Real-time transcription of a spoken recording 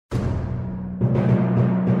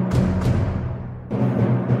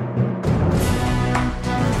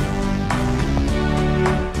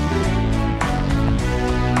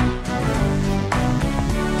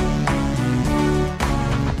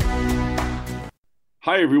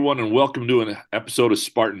Hi, everyone, and welcome to an episode of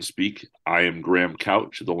Spartan Speak. I am Graham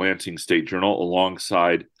Couch of the Lansing State Journal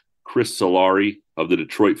alongside Chris Solari of the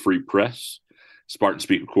Detroit Free Press. Spartan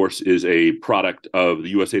Speak, of course, is a product of the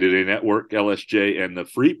USA Today Network, LSJ, and the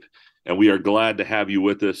Freep, and we are glad to have you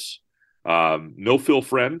with us. No Phil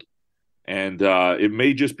Friend, and it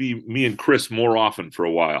may just be me and Chris more often for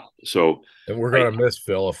a while. So, And we're gonna miss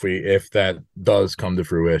Phil if that does come to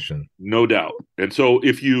fruition. no doubt. And so,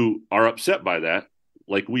 if you are upset by that,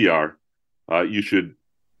 like we are, you should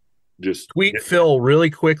just Tweet Phil really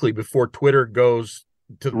quickly before Twitter goes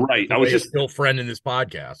to right. the way of Phil Friend in this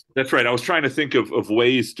podcast. That's right. I was trying to think of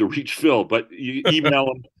ways to reach Phil, but you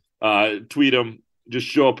email him, tweet him, just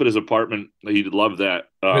show up at his apartment. He'd love that.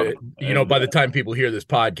 By the time people hear this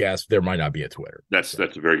podcast, there might not be a Twitter. That's a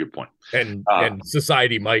very good point. And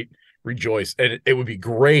society might rejoice. And it would be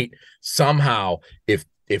great somehow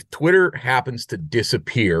if Twitter happens to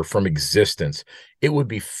disappear from existence, it would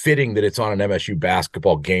be fitting that it's on an MSU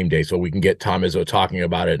basketball game day so we can get Tom Izzo talking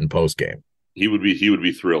about it in post game. He would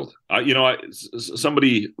be thrilled.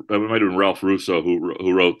 Somebody, it might have been Ralph Russo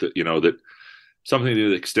who wrote that, that something to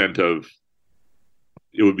the extent of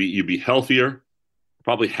you'd be healthier,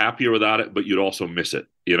 probably happier without it, but you'd also miss it,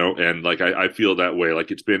 and like I feel that way.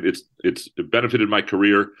 Like it's benefited my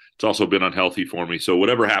career. It's also been unhealthy for me. So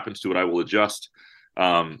whatever happens to it, I will adjust.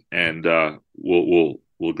 And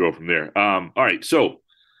we'll go from there. All right. So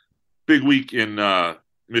big week in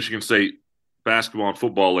Michigan State basketball and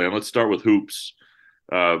football land. Let's start with hoops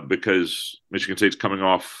because Michigan State's coming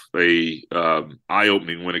off a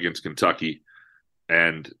eye-opening win against Kentucky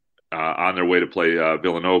and on their way to play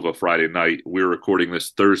Villanova Friday night. We're recording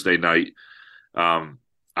this Thursday night.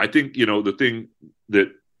 I think, the thing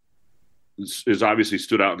that is obviously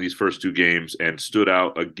stood out in these first two games and stood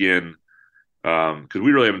out again because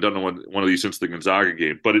we really haven't done one of these since the Gonzaga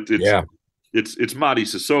game. But it's Mady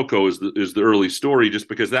Sissoko is the early story, just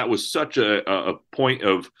because that was such a point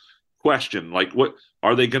of question. Like, what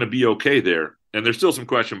are they going to be okay there? And there's still some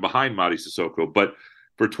question behind Mady Sissoko. But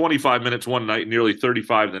for 25 minutes one night, nearly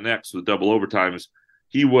 35 the next with double overtimes,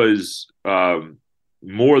 he was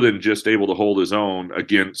more than just able to hold his own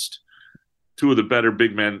against two of the better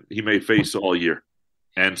big men he may face all year.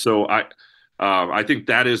 And so I think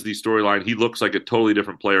that is the storyline. He looks like a totally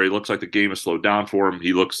different player. He looks like the game has slowed down for him.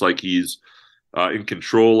 He looks like he's in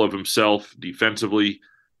control of himself defensively.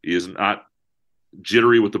 He is not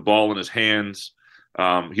jittery with the ball in his hands.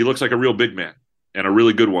 He looks like a real big man and a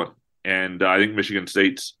really good one. And I think Michigan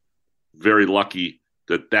State's very lucky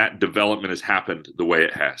that development has happened the way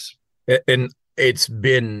it has. And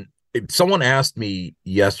someone asked me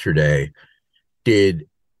yesterday, did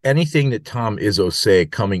anything that Tom Izzo say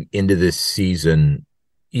coming into this season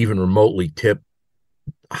even remotely tip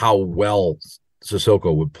how well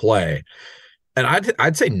Sissoko would play? And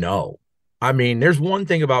I'd say no. I mean, there's one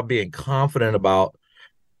thing about being confident about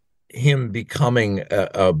him becoming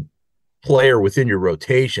a player within your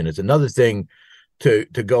rotation. It's another thing to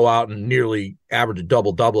go out and nearly average a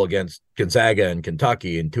double-double against Gonzaga and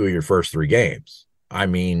Kentucky in two of your first three games. I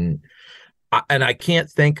mean, and I can't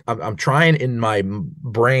think, I'm trying in my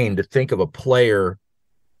brain to think of a player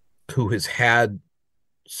who has had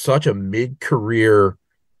such a mid-career,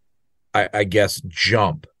 I guess,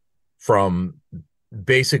 jump from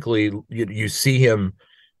basically you see him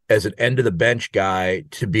as an end of the bench guy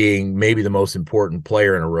to being maybe the most important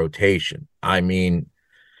player in a rotation. I mean,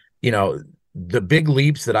 the big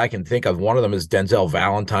leaps that I can think of, one of them is Denzel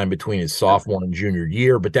Valentine between his sophomore and junior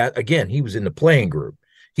year, but that, again, he was in the playing group.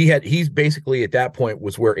 He's basically at that point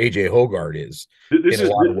was where AJ Hoggard is in a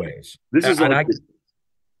lot of ways. This is I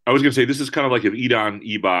was going to say, this is kind of like if Idon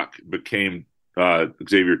Ibach became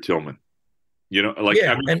Xavier Tillman.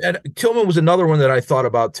 And Tillman was another one that I thought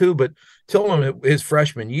about too. But Tillman, his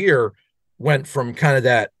freshman year, went from kind of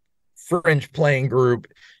that fringe playing group,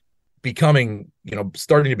 starting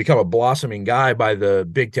to become a blossoming guy by the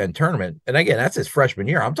Big Ten tournament. And again, that's his freshman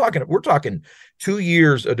year. We're talking 2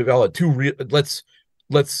 years of development.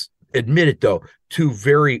 Let's admit it though, two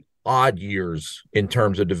very odd years in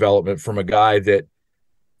terms of development from a guy that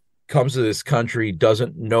comes to this country,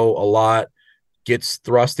 doesn't know a lot, gets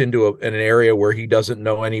thrust into an area where he doesn't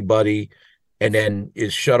know anybody, and then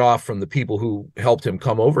is shut off from the people who helped him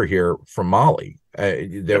come over here from Mali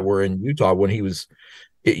that were in Utah when he was,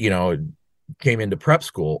 came into prep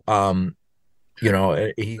school. I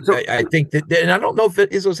think that, and I don't know if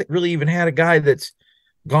Izzo really even had a guy that's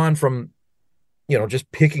gone from,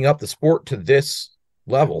 just picking up the sport to this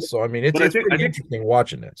level. So, I mean, it's pretty interesting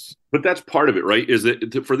watching this. But that's part of it, right? Is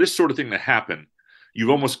that for this sort of thing to happen, you've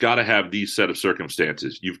almost got to have these set of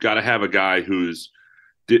circumstances. You've got to have a guy who's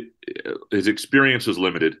his experience was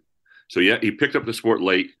limited. So yeah, he picked up the sport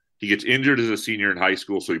late. He gets injured as a senior in high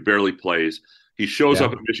school, so he barely plays. He shows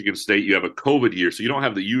up at Michigan State. You have a COVID year, so you don't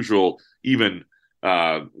have the usual even.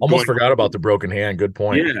 Almost forgot about the broken hand. Good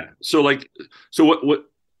point. Yeah. So what?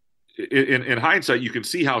 In hindsight, you can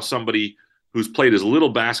see how somebody who's played as little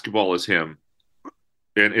basketball as him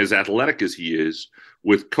and as athletic as he is,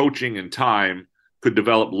 with coaching and time, could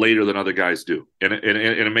develop later than other guys do. And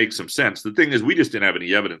it makes some sense. The thing is, we just didn't have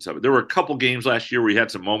any evidence of it. There were a couple games last year where he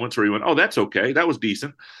had some moments where he went, oh, that's okay. That was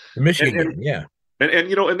decent. The Michigan game, yeah.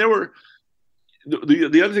 And there were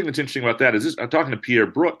the other thing that's interesting about that is this, I'm talking to Pierre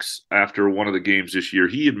Brooks after one of the games this year.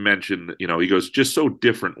 He had mentioned, he goes, just so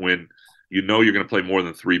different when you're going to play more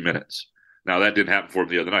than 3 minutes. Now, that didn't happen for him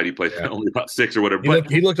the other night. He played only about 6 or whatever.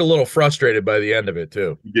 He looked a little frustrated by the end of it,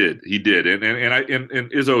 too. He did. And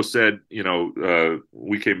Izzo said,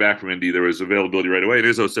 we came back from Indy. There was availability right away. And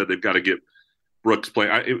Izzo said they've got to get Brooks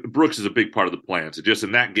playing. Brooks is a big part of the plan. So just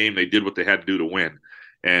in that game, they did what they had to do to win.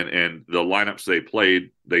 And the lineups they played,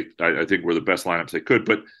 I think were the best lineups they could.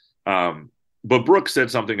 But Brooks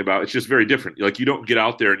said something about it's just very different. Like, you don't get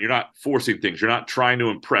out there and you're not forcing things. You're not trying to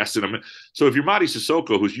impress. So if you're Mady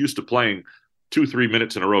Sissoko, who's used to playing 2-3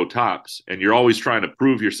 minutes in a row tops, and you're always trying to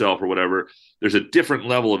prove yourself or whatever, there's a different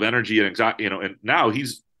level of energy and anxiety, and now he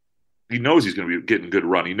knows he's going to be getting good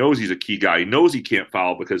run. He knows he's a key guy. He knows he can't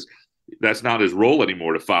foul because that's not his role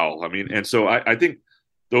anymore to foul. And so I think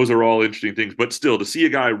those are all interesting things. But still, to see a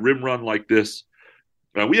guy rim run like this,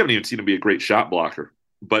 we haven't even seen him be a great shot blocker.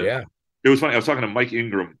 But yeah. It was funny. I was talking to Mike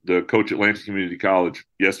Ingram, the coach at Lansing Community College,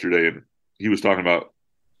 yesterday, and he was talking about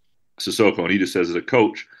Sissoko, and he just says, as a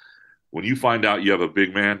coach, when you find out you have a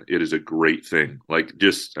big man, it is a great thing. I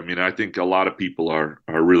think a lot of people are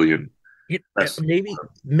really in.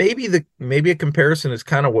 Maybe a comparison is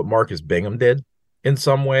kind of what Marcus Bingham did in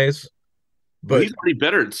some ways, but he's pretty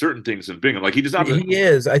better at certain things than Bingham. Like, he does not. He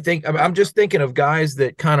is. I think I'm just thinking of guys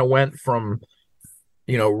that kind of went from,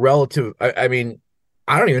 relative.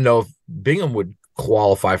 I don't even know if Bingham would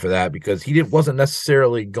qualify for that, because he wasn't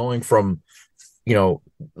necessarily going from,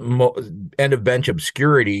 end of bench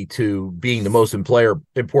obscurity to being the most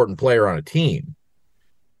important player on a team.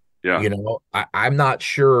 Yeah. I'm not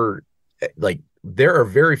sure. Like, there are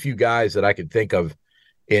very few guys that I could think of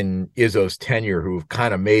in Izzo's tenure who've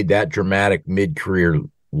kind of made that dramatic mid-career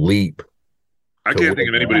leap. I can't think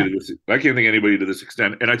of anybody to this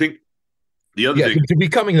extent. And I think the other thing, to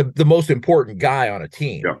becoming the most important guy on a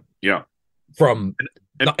team. Yeah.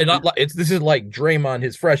 This is like Draymond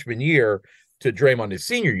his freshman year to Draymond his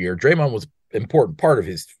senior year. Draymond was an important part of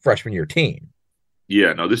his freshman year team.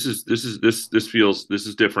 Yeah, no, this is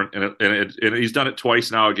different, and he's done it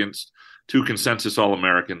twice now against 2 consensus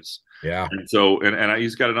All-Americans. Yeah, and so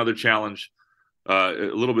he's got another challenge, a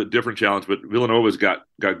little bit different challenge. But Villanova's got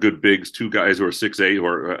good bigs, 2 guys who are 6'8", who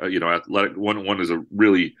are athletic. One is a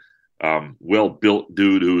really well-built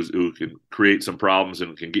dude who can create some problems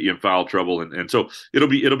and can get you in foul trouble, and so it'll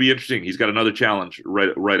be interesting. He's got another challenge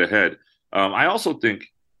right ahead. I also think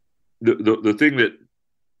the thing that,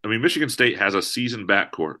 Michigan State has a seasoned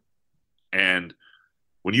backcourt, and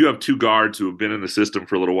when you have 2 guards who have been in the system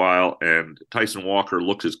for a little while, and Tyson Walker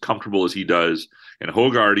looks as comfortable as he does, and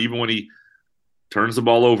Hoggard, even when he turns the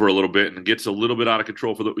ball over a little bit and gets a little bit out of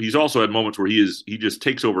control he's also had moments where he just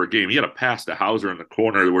takes over a game. He had a pass to Hauser in the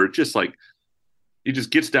corner where it's just like he just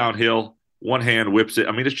gets downhill, one hand whips it.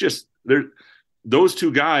 It's just those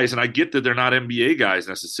 2 guys, and I get that they're not NBA guys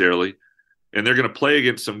necessarily, and they're going to play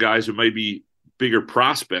against some guys who may be bigger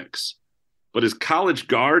prospects, but as college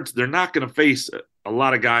guards, they're not going to face a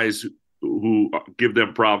lot of guys who give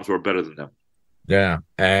them problems who are better than them. Yeah,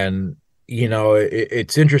 and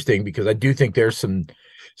it's interesting because I do think there's some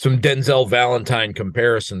Denzel Valentine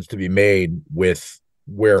comparisons to be made with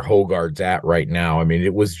where Hoggard's at right now.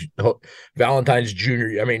 It was Valentine's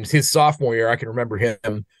junior. His sophomore year, I can remember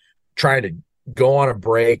him trying to go on a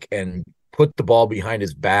break and put the ball behind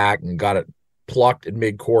his back and got it plucked at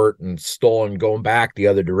midcourt and stolen, going back the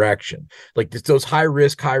other direction. Like, those high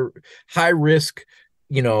risk,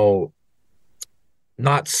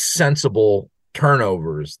 not sensible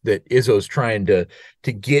turnovers that Izzo's trying to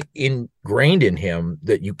get ingrained in him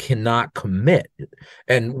that you cannot commit.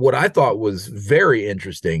 And what I thought was very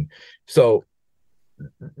interesting, so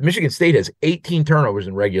Michigan State has 18 turnovers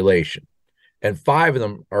in regulation, and 5 of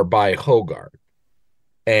them are by Hoggard.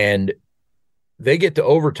 And they get to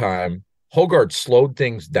overtime. Hoggard slowed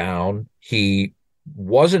things down. He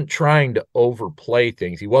wasn't trying to overplay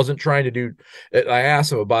things. He wasn't trying to do. I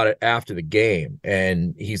asked him about it after the game,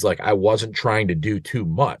 and he's like, I wasn't trying to do too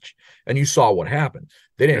much. And you saw what happened.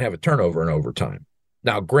 They didn't have a turnover in overtime.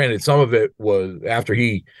 Now, granted, some of it was after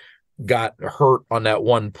he got hurt on that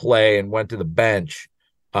one play and went to the bench.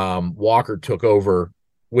 Walker took over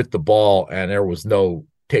with the ball, and there was no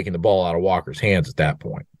taking the ball out of Walker's hands at that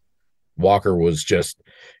point. Walker was just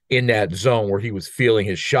in that zone where he was feeling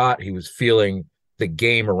his shot. He was feeling the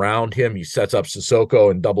game around him. He sets up Sissoko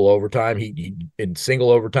in double overtime. He in single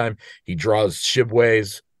overtime. He draws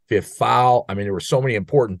Shibwe's fifth foul. I mean, there were so many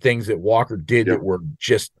important things that Walker did that were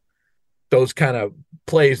just those kind of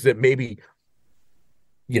plays that maybe,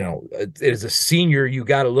 as a senior, you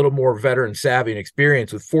got a little more veteran savvy and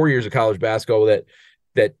experience with 4 years of college basketball that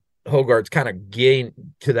Hoggard's kind of gained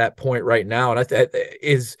to that point right now. And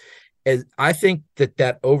I think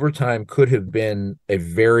that overtime could have been a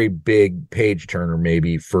very big page turner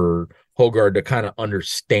maybe for Hoggard to kind of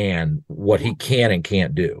understand what he can and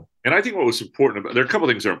can't do. And I think what was important there are a couple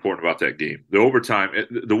of things that are important about that game. The overtime,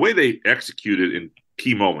 the way they executed in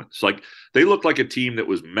key moments. Like, they looked like a team that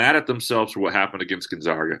was mad at themselves for what happened against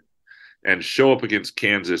Gonzaga and show up against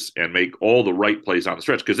Kansas and make all the right plays on the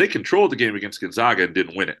stretch, because they controlled the game against Gonzaga and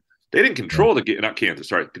didn't win it. They didn't control the game, not Kansas,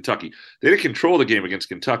 sorry, Kentucky. They didn't control the game against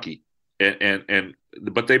Kentucky,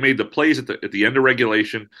 but they made the plays at the end of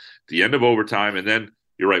regulation, the end of overtime, and then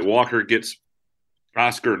you're right, Walker gets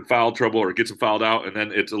Oscar in foul trouble or gets him fouled out, and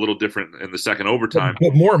then it's a little different in the second overtime.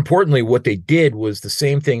 But more importantly, what they did was the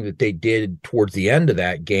same thing that they did towards the end of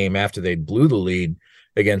that game after they blew the lead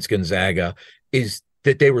against Gonzaga, is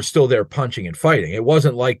that they were still there punching and fighting. It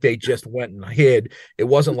wasn't like they just went and hid. It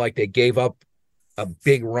wasn't like they gave up a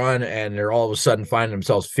big run and they're all of a sudden finding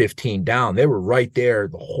themselves 15 down. They were right there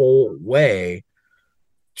the whole way,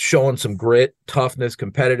 showing some grit, toughness,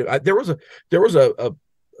 competitive. There was a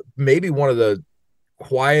maybe one of the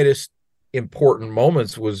quietest important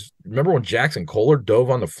moments was, remember when Jackson Kohler dove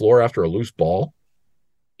on the floor after a loose ball?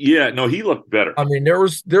 Yeah, no, he looked better. I mean, there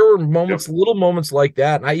were moments, little moments like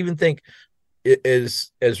that. And I even think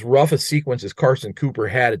as rough a sequence as Carson Cooper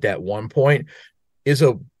had at that one point,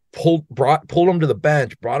 pulled him to the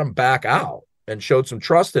bench, brought him back out and showed some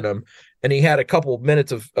trust in him. And he had a couple of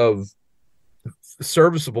minutes of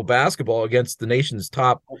serviceable basketball against the nation's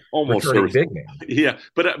top almost big man. Yeah,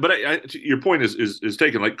 but your point is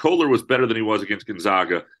taken. Like, Kohler was better than he was against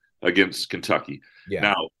Gonzaga, against Kentucky. Yeah.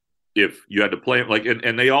 Now, if you had to play him, like,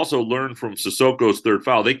 and they also learned from Sissoko's third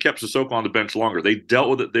foul. They kept Sissoko on the bench longer. They dealt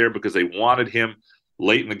with it there because they wanted him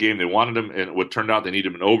late in the game. They wanted him, and what turned out they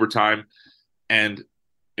needed him in overtime. And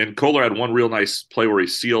Kohler had one real nice play where he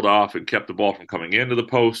sealed off and kept the ball from coming into the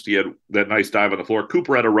post. He had that nice dive on the floor.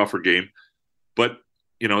 Cooper had a rougher game. But,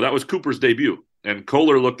 that was Cooper's debut. And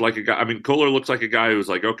Kohler looked like a guy. I mean, Kohler looks like a guy who's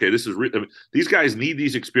like, okay, this is these guys need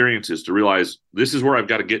these experiences to realize this is where I've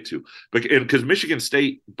got to get to. Because Michigan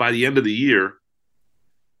State, by the end of the year,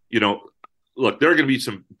 look, there are going to be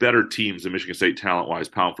some better teams than Michigan State talent-wise,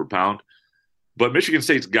 pound for pound. But Michigan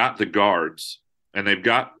State's got the guards, and they've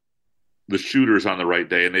got the shooters on the right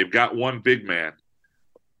day, and they've got one big man.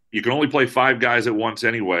 You can only play 5 guys at once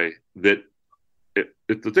anyway. That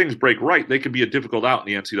if the things break right, they could be a difficult out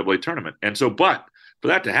in the NCAA tournament. And so, but for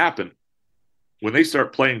that to happen, when they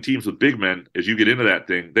start playing teams with big men, as you get into that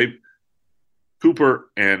thing, Cooper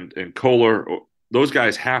and Kohler, those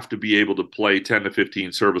guys have to be able to play 10 to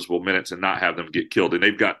 15 serviceable minutes and not have them get killed. And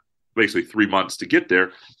they've got basically 3 months to get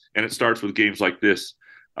there. And it starts with games like this.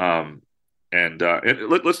 And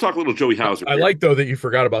let's talk a little Joey Hauser. I like, though, that you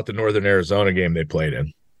forgot about the Northern Arizona game they played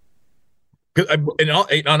in. And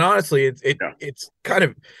honestly, it's kind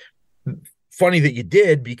of funny that you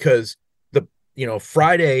did, because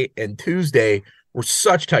Friday and Tuesday were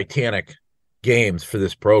such titanic games for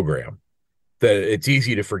this program that it's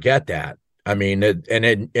easy to forget that. I mean,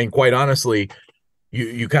 and quite honestly,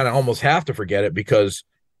 you kind of almost have to forget it, because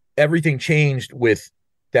everything changed with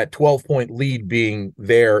that 12-point lead being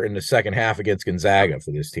there in the second half against Gonzaga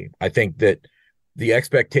for this team. I think that the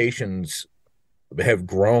expectations have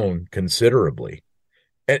grown considerably.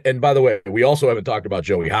 And by the way, we also haven't talked about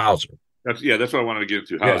Joey Hauser. That's what I wanted to get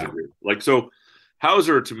into. Hauser. Yeah. Like, so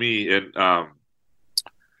Hauser to me, and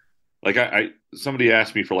somebody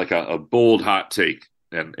asked me for like a bold hot take,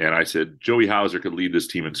 and I said Joey Hauser could lead this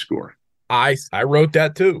team in score. I wrote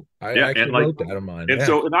that too. I wrote that in mine. And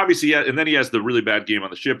so, and obviously, and then he has the really bad game on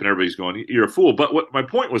the ship, and everybody's going, "You're a fool." But what my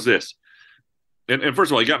point was this, and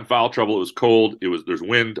first of all, he got in foul trouble. It was cold. There's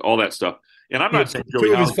wind, all that stuff. And I'm not saying Joey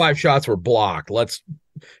Hauser, 2 of his 5 shots were blocked.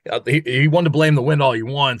 He wanted to blame the wind all he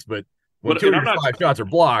wants, but when 2 of his 5 shots are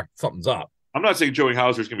blocked, something's up. I'm not saying Joey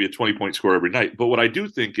Hauser is going to be a 20-point scorer every night, but what I do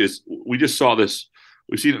think is, we just saw this.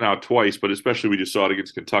 We've seen it now twice, but especially we just saw it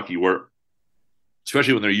against Kentucky, where,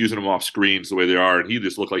 especially when they're using him off screens the way they are, and he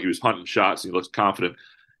just looked like he was hunting shots and he looks confident.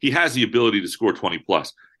 he has the ability to score 20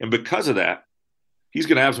 plus. And because of that, he's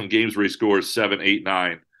going to have some games where he scores 7, 8,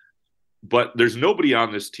 9. But there's nobody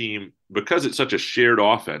on this team, because it's such a shared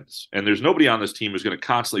offense, and there's nobody on this team who's going to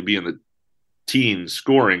constantly be in the teens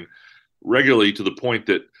scoring regularly to the point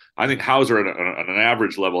that I think Hauser at an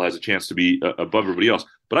average level has a chance to be above everybody else.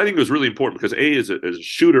 But I think it was really important because as a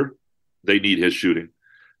shooter, they need his shooting.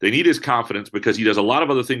 They need his confidence because he does a lot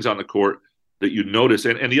of other things on the court that you notice.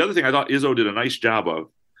 And the other thing I thought Izzo did a nice job of,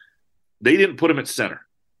 they didn't put him at center.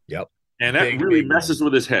 Yep. And that really messes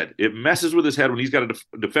with his head. It messes with his head when he's got to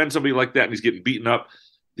defend somebody like that and he's getting beaten up.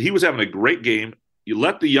 He was having a great game. You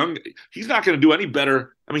let the young – he's not going to do any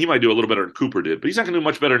better. I mean, he might do a little better than Cooper did, but he's not going to do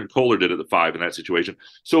much better than Kohler did at the 5 in that situation.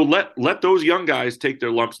 So let those young guys take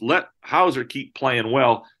their lumps. Let Hauser keep playing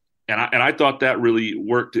well. And I thought that really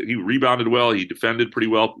worked. He rebounded well. He defended pretty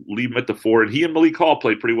well. Leave him at the 4. And he and Malik Hall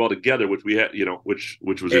played pretty well together, which we had, which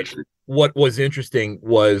was interesting. What was interesting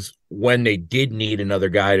was when they did need another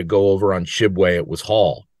guy to go over on Shibway, it was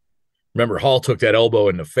Hall. Remember, Hall took that elbow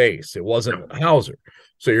in the face. It wasn't Hauser.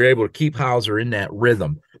 So you're able to keep Hauser in that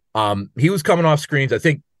rhythm. He was coming off screens. I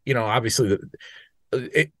think, obviously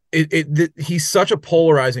he's such a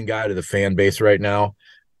polarizing guy to the fan base right now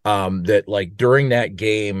that like during that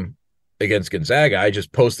game against Gonzaga, I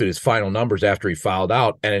just posted his final numbers after he fouled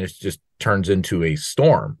out and it just turns into a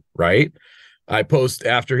storm, right? I post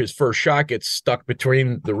after his first shot gets stuck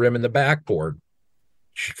between the rim and the backboard.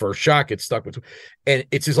 First shot gets stuck between, and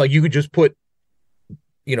it's just like you could just put,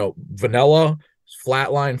 vanilla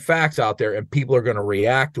flatline facts out there and people are going to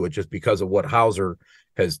react to it just because of what Hauser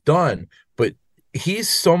has done. But he's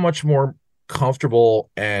so much more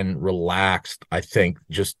comfortable and relaxed, I think,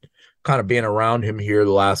 just kind of being around him here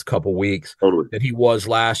the last couple weeks than he was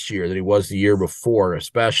last year, that he was the year before,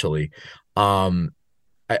 especially. I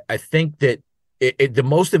think that the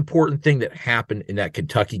most important thing that happened in that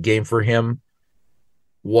Kentucky game for him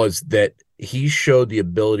was that he showed the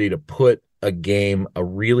ability to put a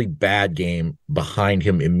really bad game behind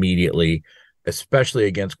him immediately, especially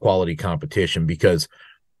against quality competition, because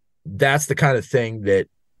that's the kind of thing that,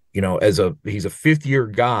 he's a fifth-year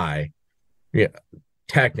guy. Yeah,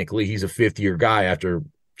 technically he's a fifth-year guy after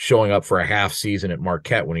showing up for a half season at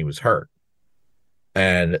Marquette when he was hurt.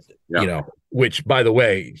 And, which, by the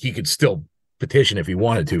way, he could still petition if he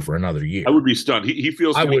wanted to for another year. I would be stunned. He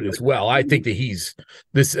feels. I would as well. I think that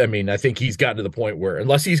I think he's gotten to the point where,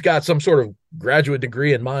 unless he's got some sort of graduate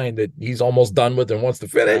degree in mind that he's almost done with and wants to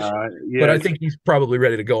finish, but I think he's probably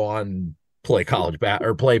ready to go on and play college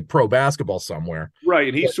or play pro basketball somewhere.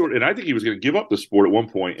 Right, and and I think he was going to give up the sport at one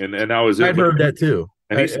point, and now I'd heard that too.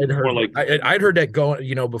 And I'd heard that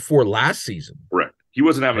going, before last season. Correct. He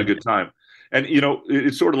wasn't having a good time. And,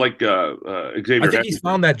 it's sort of like Xavier I think Henderson. He's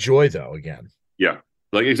found that joy, though, again. Yeah.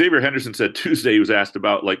 Like Xavier Henderson said Tuesday, he was asked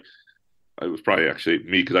about, it was probably actually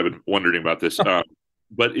me because I've been wondering about this.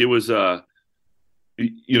 But it was,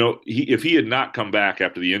 if he had not come back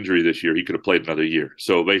after the injury this year, he could have played another year.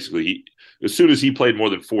 So basically, as soon as he played more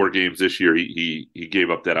than 4 games this year, he gave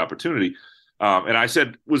up that opportunity. And I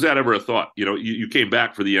said, was that ever a thought? You came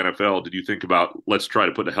back for the NFL. Did you think about, let's try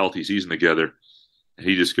to put a healthy season together?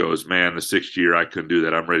 He just goes, man, the 6th year, I couldn't do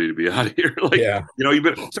that. I'm ready to be out of here.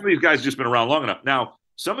 Some of these guys have just been around long enough. Now,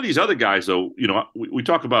 some of these other guys, though, we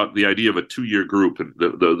talk about the idea of a 2-year group and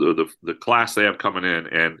the class they have coming in.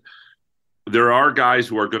 And there are guys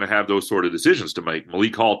who are going to have those sort of decisions to make.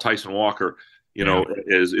 Malik Hall, Tyson Walker,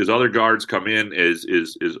 as other guards come in,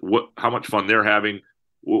 how much fun they're having,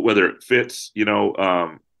 whether it fits,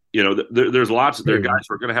 there's lots of their guys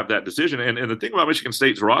who are going to have that decision. And the thing about Michigan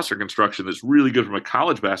State's roster construction that's really good from a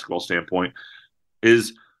college basketball standpoint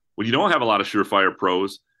is when you don't have a lot of surefire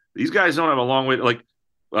pros, these guys don't have a long way to,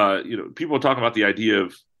 people are talking about the idea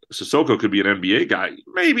of Sissoko could be an NBA guy,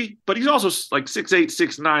 maybe, but he's also like 6'8",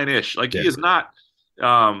 6'9"-ish. He is not,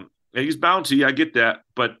 he's bouncy. I get that.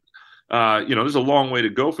 But, there's a long way to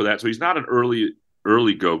go for that. So he's not an early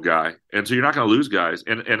go guy. And so you're not going to lose guys.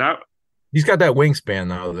 He's got that wingspan,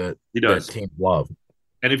 though, that he does. That teams love.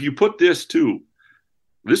 And if you put this, too,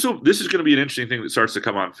 this is going to be an interesting thing that starts to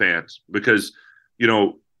come on fans because,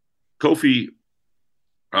 Kofi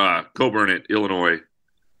Coburn at Illinois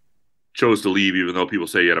chose to leave, even though people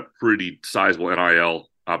say he had a pretty sizable NIL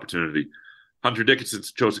opportunity. Hunter Dickinson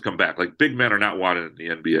chose to come back. Big men are not wanted in the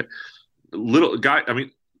NBA.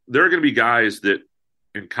 There are going to be guys that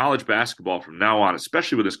in college basketball from now on,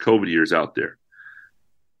 especially with this COVID years out there,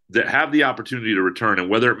 that have the opportunity to return, and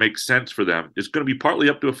whether it makes sense for them is going to be partly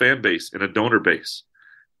up to a fan base and a donor base.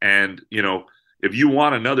 And, if you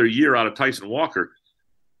want another year out of Tyson Walker,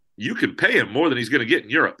 you can pay him more than he's going to get in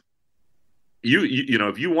Europe.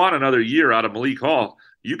 If you want another year out of Malik Hall,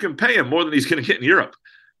 you can pay him more than he's going to get in Europe.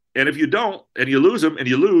 And if you don't, and you lose him, and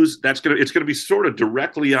you lose, it's going to be sort of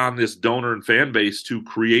directly on this donor and fan base to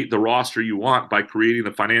create the roster you want by creating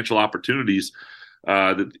the financial opportunities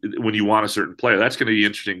when you want a certain player. That's going to be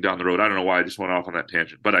interesting down the road. I don't know why I just went off on that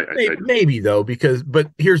tangent, but maybe though,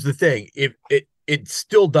 but here's the thing: if it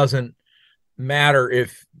still doesn't matter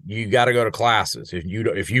if you got to go to classes,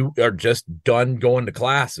 if you are just done going to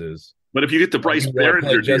classes. But if you get the Bryce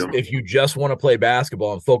Behringer deal, if you just want to play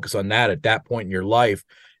basketball and focus on that at that point in your life,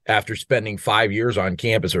 after spending 5 years on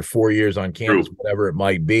campus or 4 years on campus, whatever it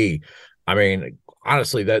might be, I mean,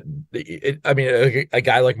 honestly, a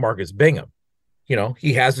guy like Marcus Bingham,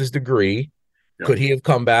 he has his degree. Yeah. Could he have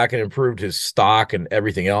come back and improved his stock and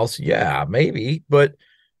everything else? Yeah, maybe. But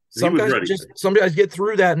some guys get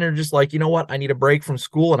through that and they're just like, you know what? I need a break from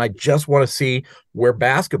school and I just want to see where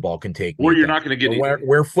basketball can take me. Or you're not going to get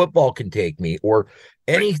where football can take me, or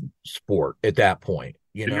any sport at that point.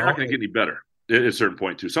 You're not going to get any better at a certain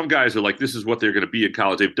point too. Some guys are like, this is what they're going to be in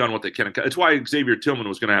college. They've done what they can. It's why Xavier Tillman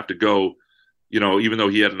was going to have to go, even though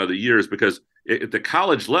he had another year, is because at the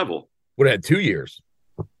college level would have had 2 years.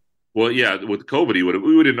 Well, yeah, with COVID,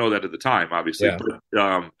 we didn't know that at the time, obviously.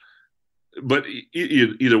 Yeah. But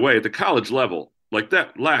either way, at the college level, like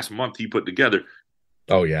that last month he put together.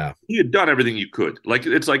 Oh yeah, he had done everything you could. Like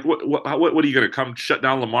it's like what are you going to come shut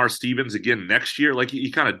down Lamar Stevens again next year? Like he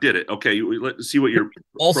kind of did it. Okay, let's see what you're.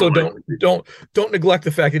 Also, don't neglect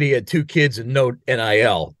the fact that he had 2 kids and no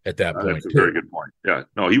NIL at that point. That's a very good point. Yeah,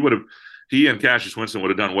 no, he would have. He and Cassius Winston would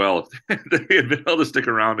have done well if they had been able to stick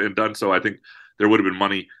around and done so. I think there would have been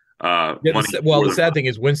money. The sad thing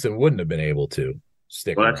is Winston wouldn't have been able to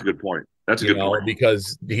stick. Well, that's a good point. That's a good point,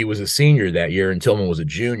 because he was a senior that year and Tillman was a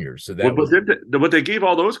junior. So but they gave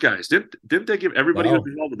all those guys didn't they give everybody who was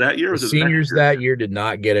involved that year? The seniors that year did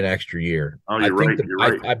not get an extra year. Oh, you're right.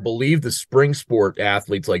 I believe the spring sport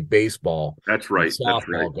athletes like baseball, that's right,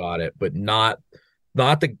 softball got it, but not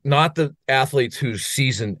the athletes whose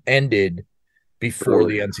season ended before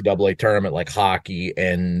the NCAA tournament, like hockey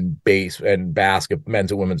and men's and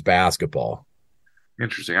women's basketball.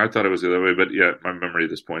 Interesting. I thought it was the other way, but yeah, my memory at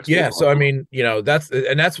this point. Yeah, so I mean, that's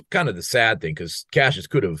kind of the sad thing, because Cassius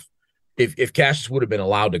could have, if Cassius would have been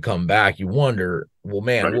allowed to come back, you wonder, well,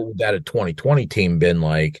 man, right, what would that 2020 team been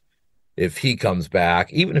like if he comes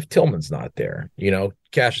back, even if Tillman's not there?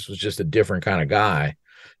 Cassius was just a different kind of guy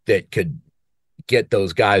that could get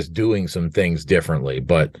those guys doing some things differently.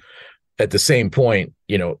 But at the same point,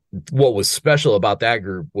 what was special about that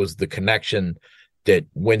group was the connection that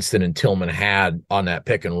Winston and Tillman had on that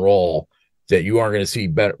pick and roll, that you aren't going to see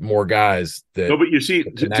more guys that. No, but you see,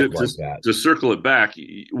 to circle it back,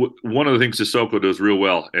 one of the things Sissoko does real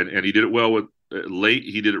well, and he did it well with Late.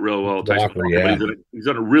 He did it real well with Tyson Walker, yeah. But he's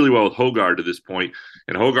done it really well with Hogard to this point,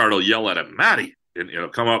 and Hogard will yell at him, Matty, and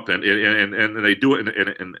come up, and they do it,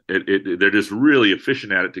 and they're just really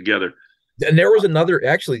efficient at it together. And there was another,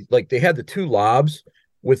 actually, like they had the 2 lobs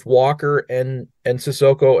with Walker and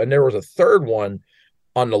Sissoko, and there was a third one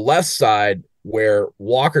on the left side where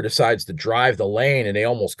Walker decides to drive the lane and they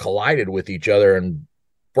almost collided with each other and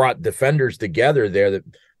brought defenders together there, that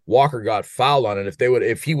Walker got fouled on. And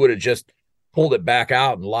if he would have just pulled it back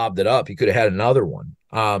out and lobbed it up, he could have had another one.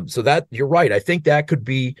 So that, you're right. I think that could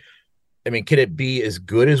be, could it be as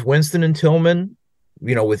good as Winston and Tillman,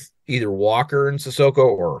 with either Walker and Sissoko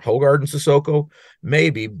or Hogard and Sissoko?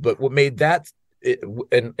 Maybe, but what made that,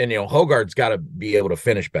 Hogard's got to be able to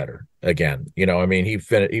finish better again. I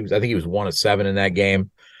think he was 1 of 7 in that game.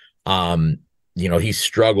 He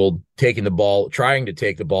struggled trying to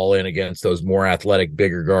take the ball in against those more athletic,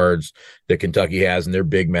 bigger guards that Kentucky has, and they're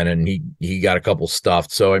big men, and he got a couple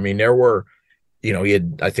stuffed. So there were, he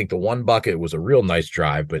had, I think the one bucket was a real nice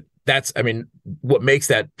drive, but that's, what makes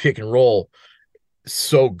that pick and roll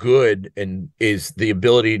so good and is the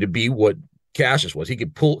ability to be what Cassius was. He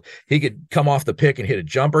could come off the pick and hit a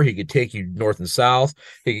jumper. He could take you north and south.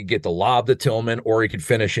 He could get the lob to Tillman, or he could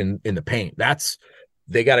finish in the paint.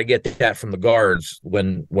 They got to get that from the guards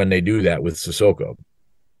when they do that with Sissoko.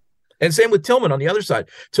 And same with Tillman on the other side.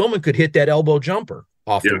 Tillman could hit that elbow jumper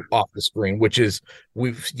off the screen, which is,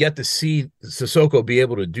 we've yet to see Sissoko be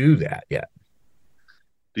able to do that yet.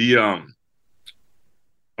 I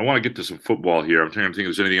want to get to some football here. I'm trying to think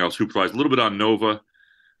if there's anything else hoop-wise. A little bit on Nova.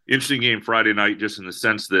 Interesting game Friday night, just in the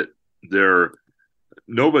sense that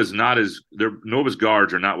Nova's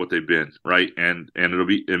guards are not what they've been, right? And it'll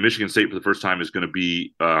be, and Michigan State for the first time is going to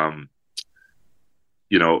be,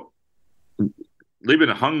 they've been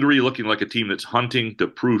hungry, looking like a team that's hunting to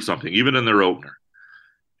prove something, even in their opener.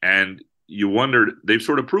 And you wondered, they've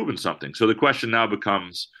sort of proven something. So the question now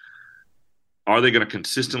becomes, are they going to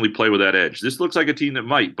consistently play with that edge? This looks like a team that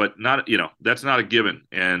might, but not, that's not a given.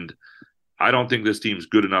 And I don't think this team's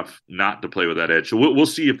good enough not to play with that edge. So we'll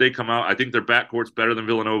see if they come out. I think their backcourt's better than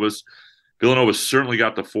Villanova's. Villanova's certainly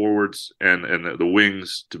got the forwards and the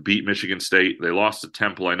wings to beat Michigan State. They lost to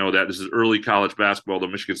Temple. I know that. This is early college basketball, though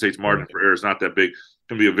Michigan State's margin for error is not that big. It's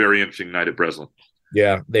going to be a very interesting night at Breslin.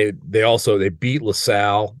 Yeah, they beat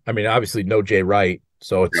LaSalle. I mean, obviously no Jay Wright,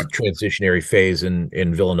 so it's a transitionary phase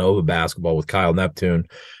in Villanova basketball with Kyle Neptune.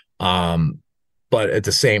 But at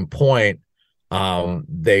the same point,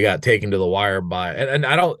 they got taken to the wire by and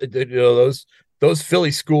I don't those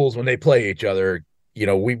Philly schools when they play each other,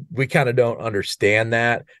 we kind of don't understand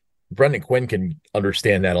that. Brendan Quinn can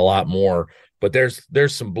understand that a lot more. But there's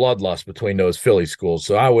some bloodlust between those Philly schools,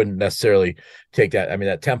 so I wouldn't necessarily take that. I mean,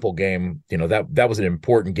 that Temple game, that was an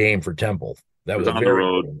important game for Temple. That was on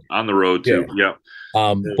the road too. Yeah.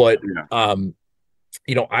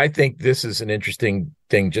 I think this is an interesting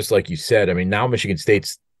thing, just like you said. I mean, now Michigan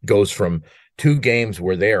State goes from 2 games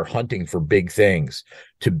where they are hunting for big things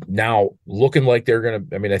to now looking like they're going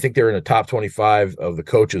to. I mean, I think they're in the top 25 of the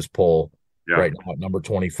coaches poll right now, at number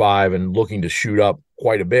 25, and looking to shoot up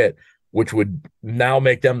quite a bit, which would now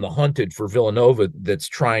make them the hunted for Villanova that's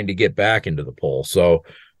trying to get back into the poll. So,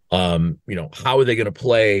 how are they going to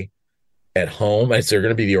play at home? Is there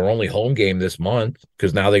going to be their only home game this month?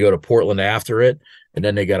 Because now they go to Portland after it, and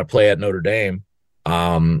then they got to play at Notre Dame.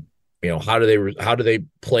 How do they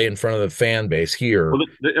play in front of the fan base here? Well,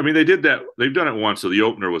 they did that. They've done it once, so the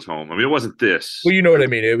opener was home. I mean, it wasn't this. Well, you know what I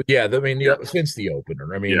mean. Since the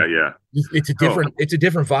opener. I mean, it's a different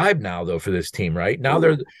vibe now, though, for this team. Right now,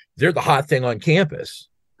 they're the hot thing on campus.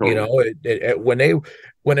 Totally.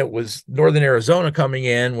 When it was Northern Arizona coming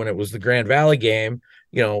in, when it was the Grand Valley game,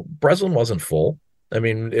 Breslin wasn't full. I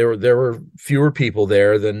mean, there were fewer people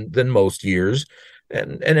there than most years,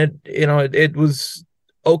 and it was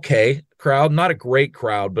okay crowd, not a great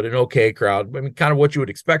crowd, but an okay crowd. I mean, kind of what you would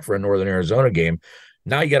expect for a Northern Arizona game.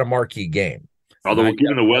 Now you got a marquee game. Although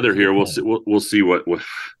given the weather here, we'll see what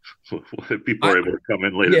people are able to come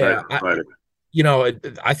in later.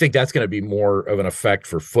 I think that's going to be more of an effect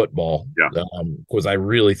for football. Yeah, because I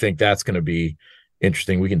really think that's going to be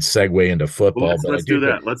interesting. We can segue into football. Well, let's do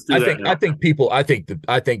that.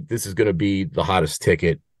 I think this is going to be the hottest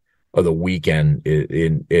ticket of the weekend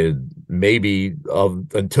in maybe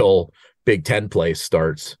until Big Ten play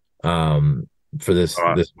starts for this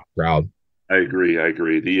crowd. I agree.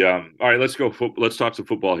 All right, let's go. Let's talk some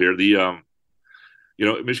football here.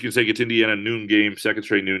 Michigan State gets Indiana noon game, second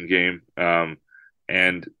straight noon game,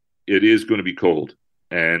 and it is going to be cold,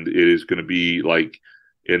 and it is going to be like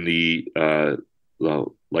in the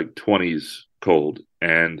 20s cold,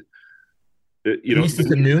 and at least it's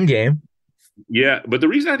a noon game. Yeah, but the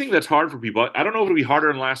reason I think that's hard for people, I don't know if it'll be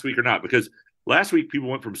harder than last week or not, because last week people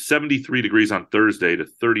went from 73 degrees on Thursday to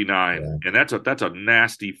 39, and that's a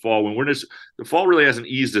nasty fall. When the fall really hasn't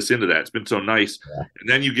eased us into that. It's been so nice, and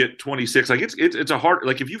then you get 26. Like it's a hard.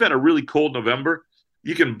 Like if you've had a really cold November,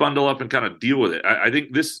 you can bundle up and kind of deal with it. I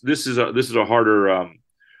think this is a harder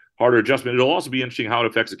adjustment. It'll also be interesting how it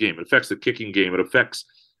affects the game. It affects the kicking game. It affects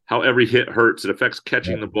how every hit hurts. It affects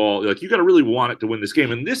catching the ball. Like you got to really want it to win this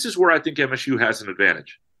game. And this is where I think MSU has an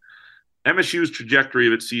advantage. MSU's trajectory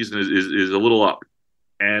of its season is a little up,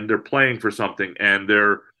 and they're playing for something, and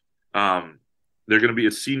they're going to be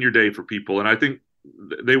a senior day for people. And I think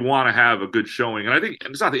they want to have a good showing. And I think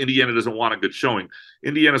it's not that Indiana doesn't want a good showing.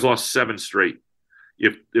 Indiana's lost 7 straight.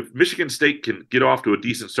 If Michigan State can get off to a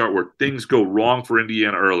decent start where things go wrong for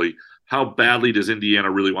Indiana early, how badly does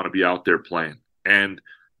Indiana really want to be out there playing? And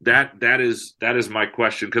that is my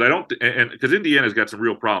question, because Indiana's got some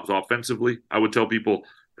real problems offensively. I would tell people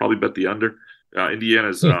probably bet the under.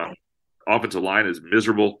 Indiana's offensive line is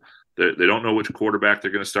miserable. They don't know which quarterback they're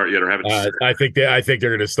going to start yet, or haven't. I think they're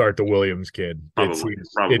going to start the Williams kid. Probably.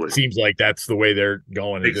 It seems like that's the way they're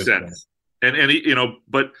going. Makes sense.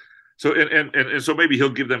 So maybe he'll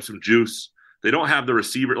give them some juice. They don't have the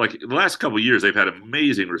receiver. Like the last couple of years, they've had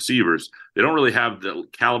amazing receivers. They don't really have the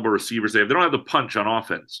caliber receivers they have. They don't have the punch on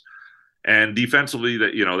offense. And defensively,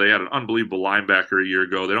 they had an unbelievable linebacker a year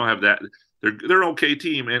ago. They don't have that. They're an okay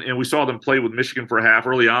team, and we saw them play with Michigan for a half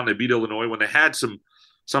early on. They beat Illinois when they had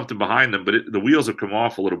something behind them, but the wheels have come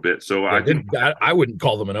off a little bit. So I wouldn't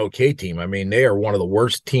call them an okay team. I mean, they are one of the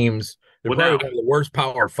worst teams. They're probably one of the worst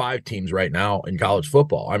Power 5 teams right now in college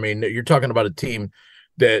football. I mean, you're talking about a team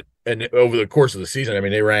that, and over the course of the season, I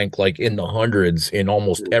mean, they rank like in the hundreds in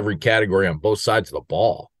almost every category on both sides of the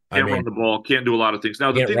ball. Can't run the ball, can't do a lot of things.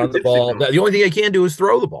 Now, the only thing they can do is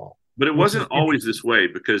throw the ball. But it wasn't always this way,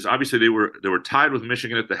 because obviously they were tied with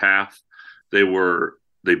Michigan at the half. They were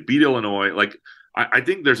They beat Illinois. Like I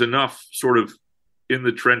think there's enough sort of in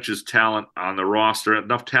the trenches talent on the roster,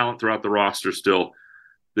 enough talent throughout the roster still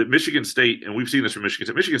that Michigan State, and we've seen this from Michigan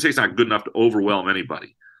State. Michigan State's not good enough to overwhelm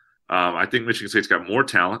anybody. I think Michigan State's got more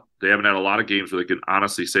talent. They haven't had a lot of games where they can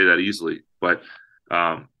honestly say that easily. But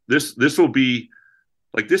this will be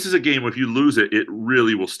like, this is a game where if you lose it, it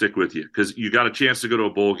really will stick with you because you got a chance to go to a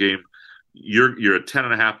bowl game. You're a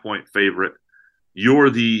 10.5-point favorite. You're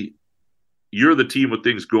the team with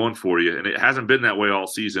things going for you, and it hasn't been that way all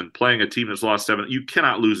season. Playing a team that's lost 7, you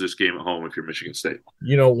cannot lose this game at home if you're Michigan State.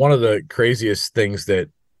 One of the craziest things that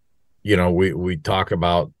we talk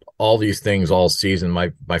about all these things all season.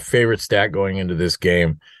 My favorite stat going into this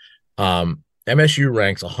game, MSU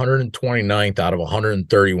ranks 129th out of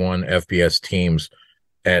 131 FBS teams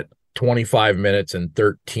at 25 minutes and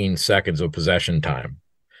 13 seconds of possession time.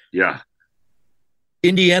 Yeah.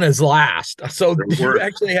 Indiana's last. So you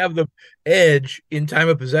actually have the edge in time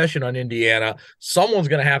of possession on Indiana. Someone's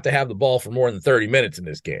going to have the ball for more than 30 minutes in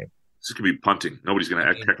this game. This could be punting. Nobody's going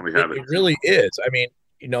to technically have it. It really is. I mean,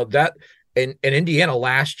 that and Indiana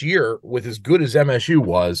last year, with as good as MSU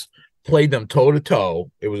was, played them toe to toe.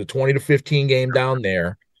 It was a 20-15 game down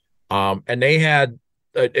there. And they had,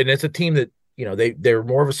 and it's a team that, they're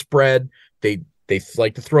more of a spread. They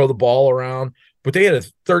like to throw the ball around, but they had a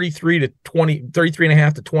 33 and a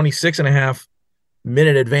half to 26 and a half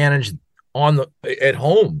minute advantage at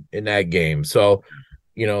home in that game. So,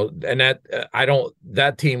 and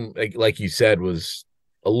that team, like you said, was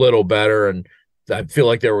a little better. And I feel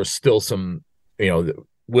like there was still some,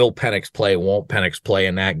 will Penix play, won't Penix play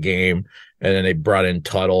in that game? And then they brought in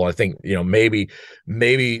Tuttle. I think,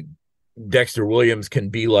 maybe Dexter Williams can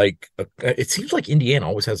be like, it seems like Indiana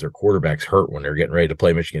always has their quarterbacks hurt when they're getting ready to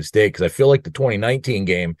play Michigan State. Cause I feel like the 2019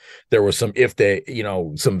 game, there was some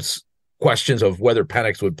questions of whether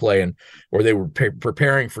Penix would play or they were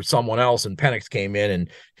preparing for someone else. And Penix came in and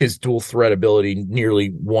his dual threat ability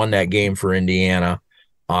nearly won that game for Indiana.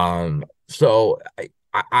 So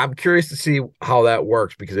I'm curious to see how that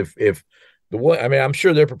works because I'm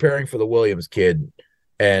sure they're preparing for the Williams kid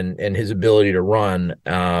and his ability to run.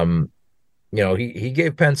 He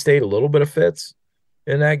gave Penn State a little bit of fits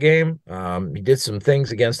in that game. He did some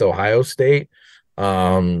things against Ohio State.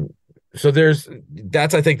 So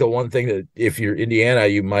that's, I think, the one thing that if you're Indiana,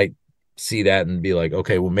 you might see that and be like,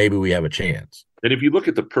 okay, well, maybe we have a chance. And if you look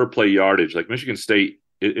at the per play yardage, like Michigan State,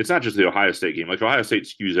 it's not just the Ohio State game. Like Ohio State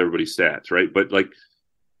skews everybody's stats, right? But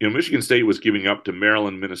Michigan State was giving up to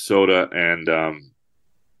Maryland, Minnesota, and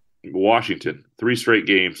Washington 3 straight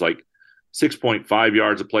games, like 6.5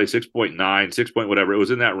 yards a play, 6.9, 6 point whatever. It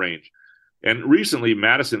was in that range. And recently,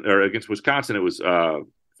 Madison or against Wisconsin, it was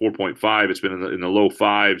 4.5. It's been in the low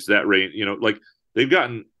fives, that range. They've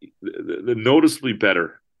gotten the noticeably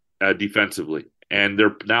better defensively, and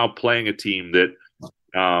they're now playing a team that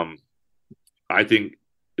I think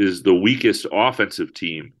is the weakest offensive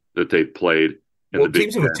team that they've played.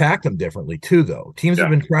 Teams have attacked them differently too, though. Teams have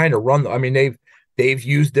been trying to run. I mean, they've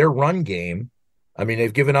used their run game. I mean,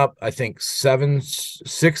 they've given up, I think, 7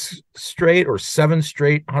 straight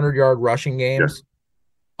 100-yard rushing games.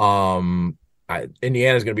 Yeah.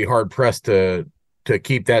 Indiana's going to be hard pressed to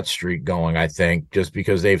keep that streak going, I think, just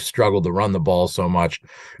because they've struggled to run the ball so much,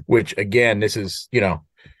 which, again, this is,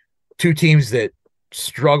 two teams that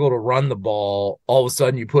struggle to run the ball. All of a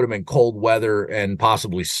sudden you put them in cold weather and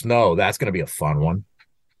possibly snow. That's going to be a fun one.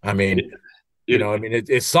 I mean,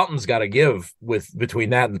 it's something's got to give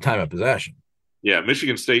between that and the time of possession. Yeah,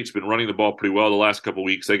 Michigan State's been running the ball pretty well the last couple of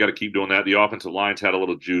weeks. They got to keep doing that. The offensive line's had a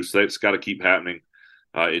little juice. That's got to keep happening.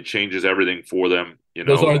 It changes everything for them.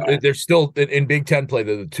 They're still in Big Ten play.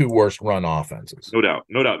 They're the 2 worst run offenses. No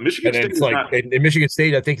doubt. Michigan State in Michigan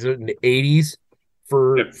State, I think is in the 80s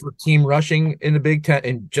for team rushing in the Big Ten,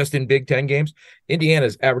 and just in Big Ten games.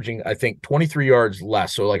 Indiana's averaging, I think, 23 yards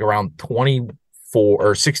less, so like around 24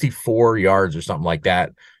 or 64 yards or something like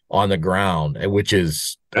that on the ground, which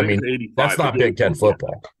is, that's not Big Ten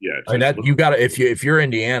football. Yeah, I mean, that you got to, if you're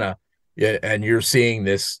Indiana, and you're seeing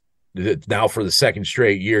this now for the second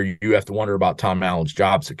straight year, you have to wonder about Tom Allen's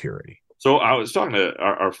job security. So I was talking to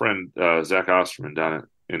our friend Zach Osterman down at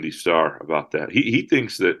Indy Star about that. He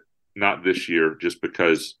thinks that not this year, just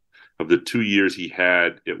because of the 2 years he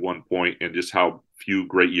had at one point and just how few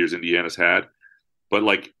great years Indiana's had. But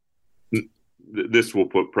this will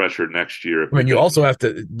put pressure next year. I mean, you also have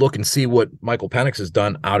to look and see what Michael Penix has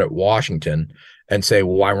done out at Washington and say,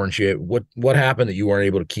 well, why weren't you? What happened that you weren't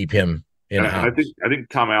able to keep him in house? I think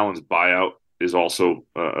Tom Allen's buyout is also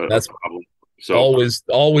that's a problem. So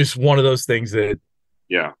always one of those things that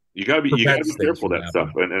you got to be careful of that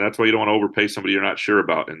stuff, and that's why you don't want to overpay somebody you're not sure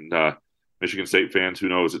about. And Michigan State fans, who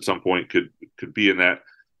knows, at some point could be in that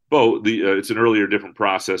boat. It's an earlier, different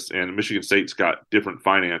process, and Michigan State's got different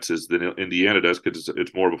finances than Indiana does because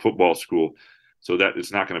it's more of a football school, so that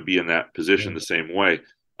it's not going to be in that position the same way.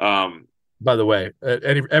 By the way,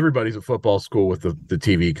 everybody's a football school with the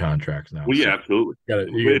TV contracts now. Well, yeah, absolutely.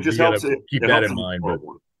 You gotta keep that in mind. But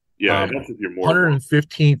yeah, it helps if you're more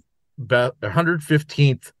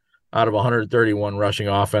 115th out of 131 rushing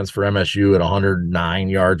offense for MSU at 109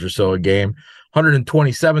 yards or so a game.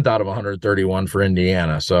 127th out of 131 for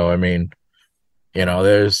Indiana. So I mean, you know,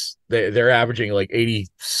 they're averaging like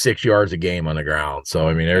 86 yards a game on the ground. So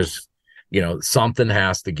I mean, there's, you know, something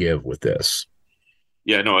has to give with this.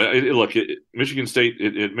 Yeah, no, look, Michigan State,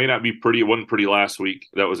 it may not be pretty. It wasn't pretty last week.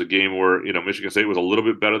 That was a game where, you know, Michigan State was a little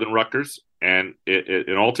bit better than Rutgers. And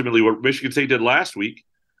and ultimately what Michigan State did last week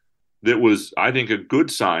that was, I think, a good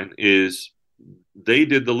sign is they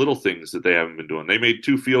did the little things that they haven't been doing. They made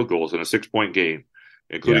 2 field goals in a 6-point game,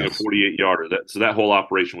 including a 48-yarder. So that whole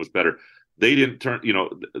operation was better. They didn't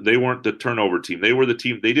they weren't the turnover team. They were the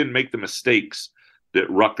team. They didn't make the mistakes that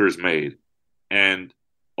Rutgers made. And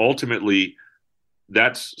ultimately,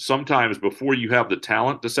 that's sometimes before you have the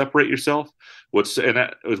talent to separate yourself.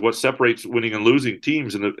 That is what separates winning and losing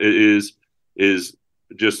teams, and is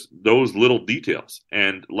just those little details.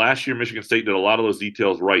 And last year, Michigan State did a lot of those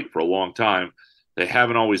details right for a long time. They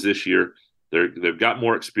haven't always this year. They've got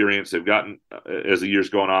more experience. They've gotten, as the year's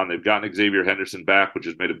going on, they've gotten Xavier Henderson back, which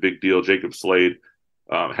has made a big deal. Jacob Slade.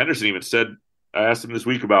 Henderson even said, I asked him this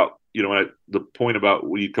week about, you know, the point about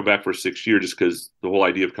when you come back for a 6th year, just because the whole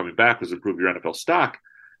idea of coming back was to improve your NFL stock.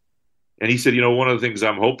 And he said, you know, one of the things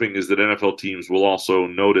I'm hoping is that NFL teams will also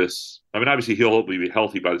notice. I mean, obviously he'll hopefully be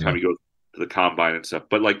healthy by the time he goes to the combine and stuff,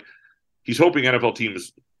 but like he's hoping NFL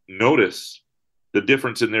teams notice the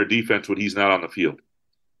difference in their defense when he's not on the field.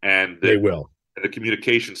 And they will. The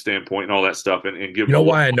communication standpoint and all that stuff, and give. You know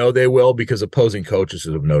why I know they will? Because opposing coaches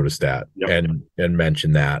have noticed that and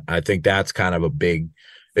mentioned that. I think that's kind of a big.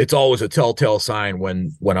 It's always a telltale sign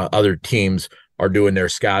when other teams are doing their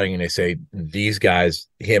scouting and they say these guys,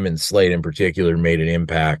 him and Slade in particular, made an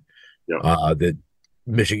impact. That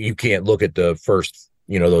Michigan, you can't look at the first,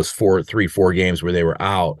 you know, those 4 games where they were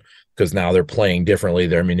out, because now they're playing differently.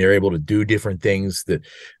 They're able to do different things.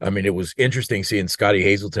 It was interesting seeing Scotty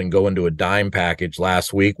Hazelton go into a dime package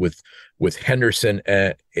last week with Henderson,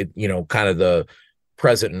 kind of the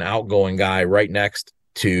present and outgoing guy right next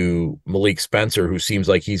to Malik Spencer, who seems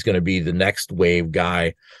like he's going to be the next wave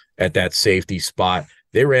guy at that safety spot.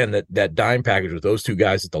 They ran that dime package with those 2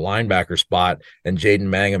 guys at the linebacker spot and Jaden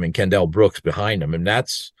Mangum and Kendall Brooks behind them. And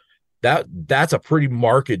that's a pretty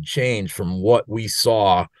marked change from what we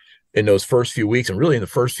saw in those first few weeks and really in the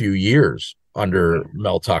first few years under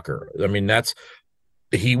Mel Tucker. I mean,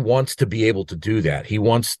 he wants to be able to do that.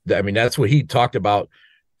 That's what he talked about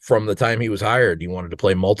from the time he was hired. He wanted to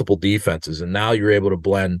play multiple defenses, and now you're able to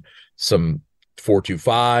blend some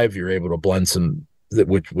 4-2-5. You're able to blend some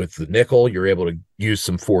with the nickel. You're able to use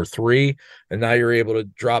some 4-3, and now you're able to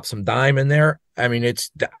drop some dime in there. I mean, it's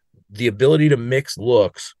the ability to mix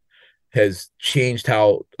looks has changed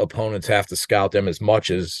how opponents have to scout them as much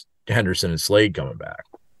as Henderson and Slade coming back.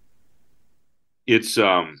 It's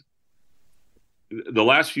the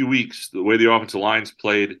last few weeks, the way the offensive line's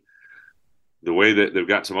played, the way that they've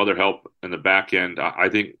got some other help in the back end, I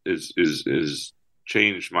think is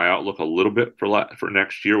changed my outlook a little bit for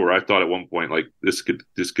next year, where I thought at one point, like, this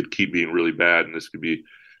could keep being really bad and this could be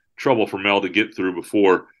trouble for Mel to get through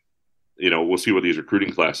before, you know, we'll see what these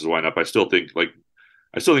recruiting classes wind up. I still think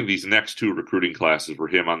these next 2 recruiting classes for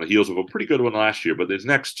him, on the heels of a pretty good one last year, but these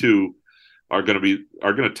next 2 are going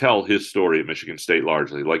to tell his story at Michigan State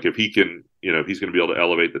largely. Like, if he can, you know, if he's going to be able to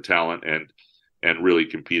elevate the talent and really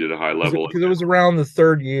compete at a high level. Because it was around the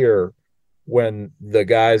 3rd year when the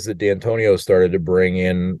guys that D'Antonio started to bring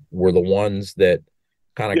in were the ones that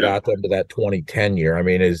kind of got them to that 2010 year. I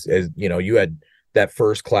mean, as you know, you had that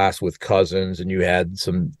first class with Cousins, and you had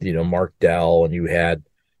some, you know, Mark Dell, and you had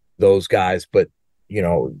those guys, but you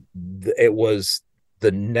know, it was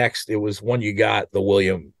when you got the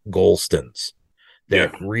William Golstons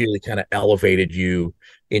that really kind of elevated you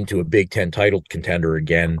into a Big Ten title contender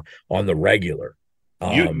again on the regular.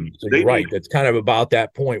 You're right. That's kind of about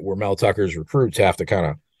that point where Mel Tucker's recruits have to kind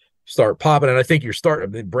of start popping. And I think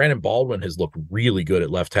Brandon Baldwin has looked really good at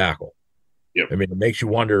left tackle. Yep. I mean, it makes you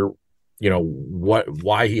wonder, you know,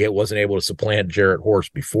 why he wasn't able to supplant Jarrett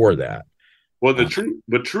Horst before that. Well, his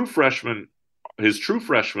true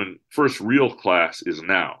freshman first real class is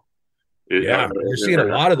now. You're seeing a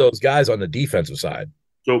lot of those guys on the defensive side.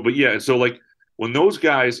 So like when those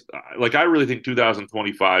guys, like, I really think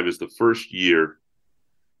 2025 is the first year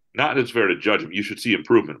not that it's fair to judge them. You should see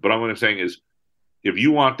improvement. But what I'm saying is, if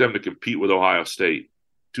you want them to compete with Ohio State,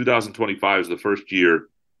 2025 is the first year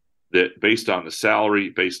that, based on the salary,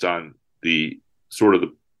 based on the sort of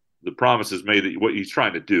the promises made, that what he's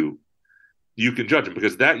trying to do, you can judge him,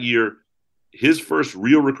 because that year, his first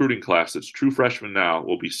real recruiting class that's true freshmen now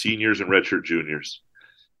will be seniors and redshirt juniors.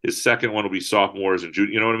 His second one will be sophomores and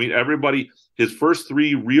juniors. You know what I mean? Everybody, his first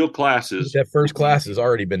three real classes. That first class has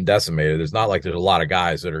already been decimated. There's not like there's a lot of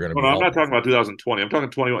guys that are going to be. No, I'm not talking about 2020. I'm talking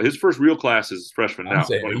 21. His first real class is freshman now.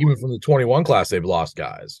 Even from the 21 class, they've lost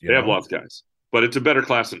guys. They have lost guys, but it's a better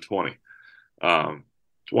class than 20.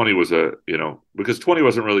 20 was because 20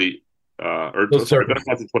 wasn't really, better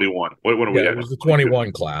class than 21. What are we at? It was the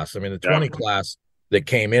 21 class. I mean, the 20 class that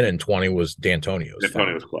came in 20 was D'Antonio's.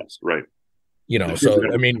 D'Antonio's class, right. So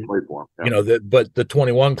I mean, but the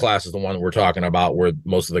 21 class is the one that we're talking about, where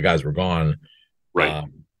most of the guys were gone. Right.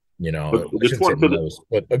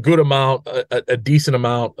 But a good amount, a decent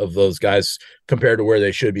amount of those guys compared to where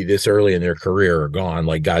they should be this early in their career are gone.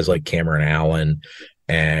 Like guys like Cameron Allen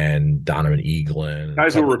and Donovan Eaglin.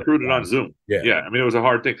 Guys who were recruited on Zoom. Yeah. I mean, it was a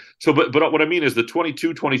hard thing. So, but what I mean is the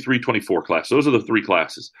 22, 23, 24 class. Those are the three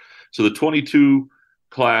classes. So the 22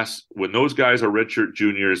 class, when those guys are redshirt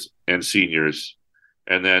juniors and seniors,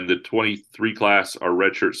 and then the 23 class are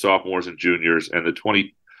redshirt sophomores and juniors, and the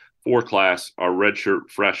 24 class are redshirt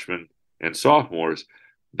freshmen and sophomores.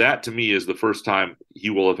 That to me is the first time he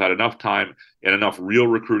will have had enough time and enough real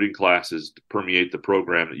recruiting classes to permeate the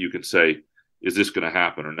program that you can say, is this going to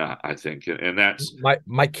happen or not? I think, and that's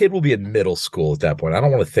my kid will be in middle school at that point. I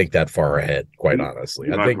don't want to think that far ahead, quite honestly.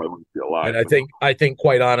 I think,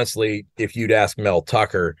 quite honestly, if you'd ask Mel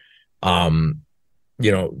Tucker,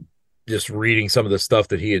 just reading some of the stuff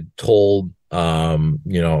that he had told,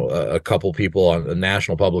 a couple people on the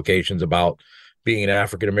national publications about being an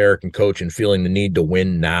African-American coach and feeling the need to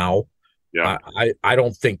win now. Yeah, I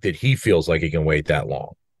don't think that he feels like he can wait that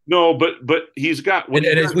long. No, but he's got. And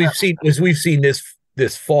as we've seen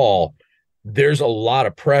this fall, there's a lot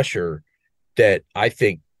of pressure that I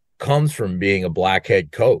think comes from being a black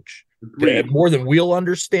head coach, more than we'll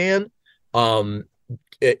understand.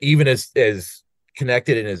 Even as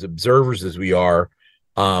connected and as observers as we are,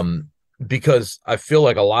 because I feel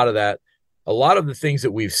like a lot of the things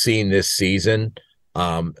that we've seen this season.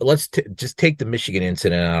 Let's just take the Michigan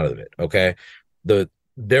incident out of it. Okay,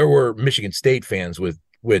 there were Michigan State fans with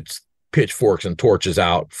pitchforks and torches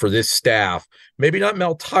out for this staff, maybe not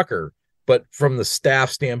Mel Tucker, but from the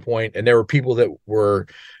staff standpoint. And there were people that were,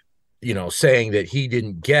 saying that he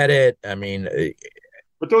didn't get it. I mean,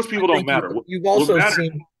 but those people don't matter. You've also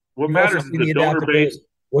seen what matters is the donor base.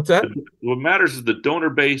 What's that? What matters is the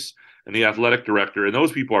donor base and the athletic director, and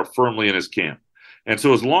those people are firmly in his camp. And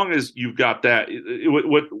so, as long as you've got that,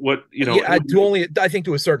 I think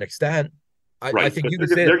to a certain extent. I think you can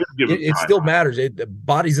say it still matters. The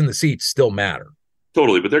bodies in the seats still matter.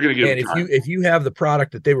 Totally, but they're going to give him time. If you have the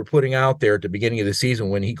product that they were putting out there at the beginning of the season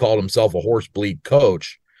when he called himself a horse bleed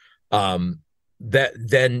coach,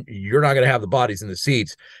 then you're not going to have the bodies in the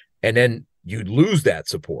seats, and then you lose that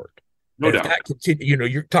support. No doubt.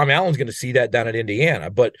 Tom Allen's going to see that down at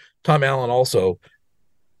Indiana, but Tom Allen also,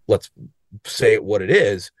 let's say it what it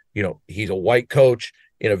is. He's a white coach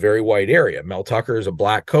in a very white area. Mel Tucker is a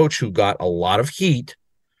black coach who got a lot of heat.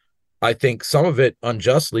 I think some of it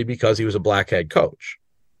unjustly because he was a black head coach.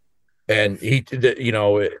 And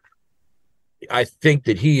I think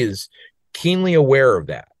that he is keenly aware of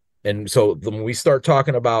that. And so when we start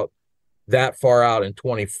talking about that far out in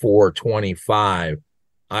 24, 25,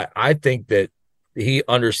 I think that he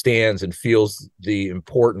understands and feels the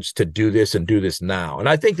importance to do this and do this now. And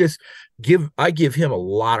I think I give him a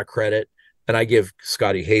lot of credit. And I give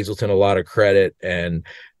Scotty Hazelton a lot of credit,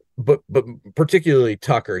 but particularly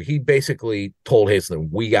Tucker. He basically told Hazelton,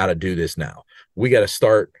 "We got to do this now. We got to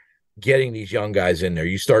start getting these young guys in there.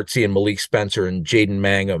 You start seeing Malik Spencer and Jaden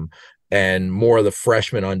Mangum and more of the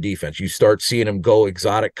freshmen on defense. You start seeing them go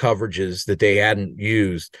exotic coverages that they hadn't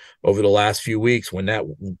used over the last few weeks when that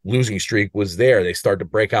losing streak was there. They start to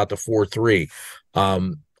break out to 4-3.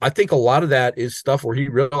 I think a lot of that is stuff where he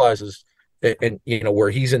realizes." And where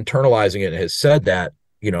he's internalizing it and has said that,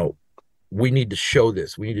 we need to show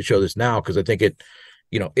this. We need to show this now, because I think it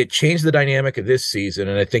changed the dynamic of this season.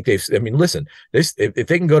 And I think listen, if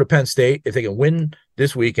they can go to Penn State, if they can win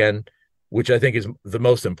this weekend, which I think is the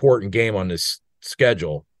most important game on this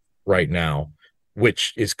schedule right now,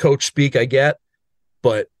 which is coach speak, I get.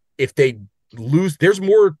 But if they lose, there's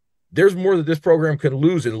more that this program can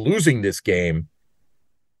lose in losing this game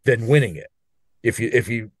than winning it. If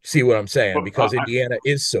you see what I'm saying, because Indiana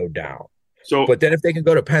is so down. So But then if they can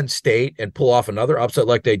go to Penn State and pull off another upset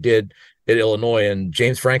like they did at Illinois, and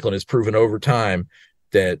James Franklin has proven over time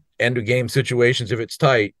that end of game situations, if it's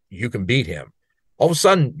tight, you can beat him. All of a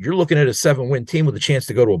sudden, you're looking at a 7-win team with a chance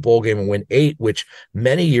to go to a bowl game and win 8, which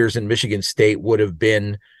many years in Michigan State would have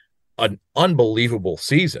been an unbelievable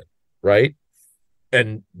season, right?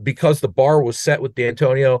 And because the bar was set with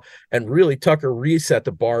D'Antonio, and really Tucker reset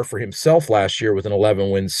the bar for himself last year with an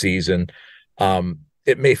 11-win season,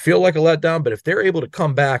 it may feel like a letdown, but if they're able to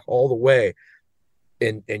come back all the way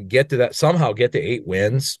and get to that, somehow get to 8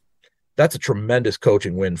 wins, that's a tremendous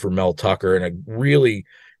coaching win for Mel Tucker and a really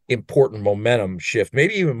important momentum shift,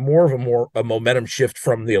 maybe even more of a momentum shift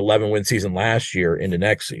from the 11-win season last year into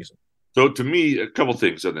next season. So to me, a couple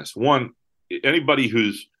things on this. One, anybody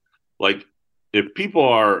who's like, if people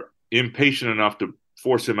are impatient enough to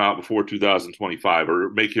force him out before 2025 or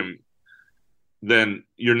make him, then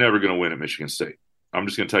you're never going to win at Michigan State. I'm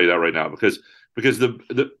just going to tell you that right now, because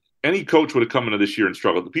any coach would have come into this year and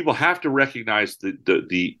struggled. The people have to recognize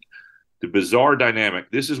the bizarre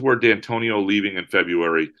dynamic. This is where D'Antonio leaving in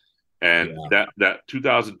February, and that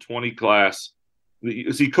 2020 class.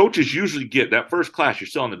 See, coaches usually get that first class. You're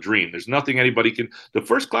still in the dream. There's nothing anybody can. The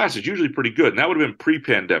first class is usually pretty good, and that would have been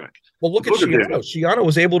pre-pandemic. Well, look at Schiano. Schiano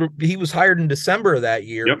was able to. He was hired in December of that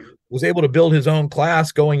year. Yep. Was able to build his own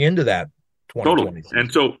class going into that 2020.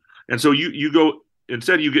 Totally. And so you go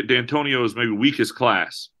instead. You get D'Antonio's maybe weakest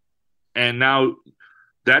class, and now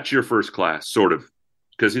that's your first class, sort of,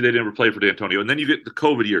 because they never played for D'Antonio. And then you get the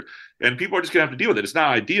COVID year, and people are just going to have to deal with it. It's not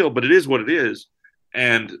ideal, but it is what it is.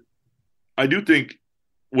 And I do think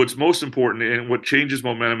what's most important and what changes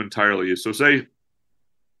momentum entirely is, so say,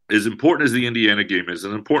 as important as the Indiana game is,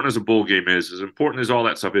 as important as a bowl game is, as important as all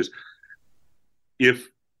that stuff is, if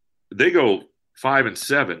they go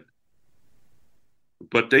 5-7,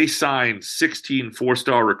 but they sign 16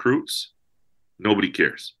 4-star recruits, nobody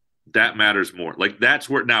cares. That matters more. Like, that's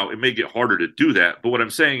where now it may get harder to do that. But what I'm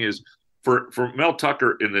saying is, for Mel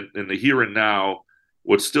Tucker in the here and now,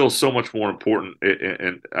 what's still so much more important,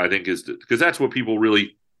 and I think is because that's what people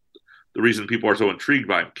really, the reason people are so intrigued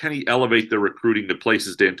by him. Can he elevate the recruiting to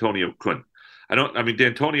places D'Antonio couldn't?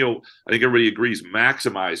 D'Antonio, I think everybody agrees,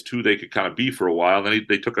 maximized who they could kind of be for a while. Then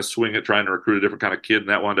they took a swing at trying to recruit a different kind of kid, and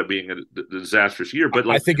that wound up being a disastrous year. But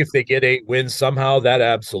I think if they get 8 wins somehow, that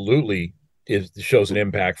absolutely shows an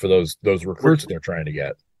impact for those recruits they're trying to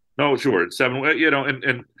get. No, sure. It's 7,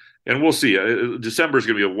 and we'll see. December is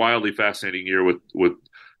going to be a wildly fascinating year with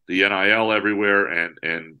the NIL everywhere and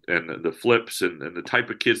the flips and the type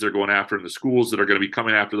of kids they're going after and the schools that are going to be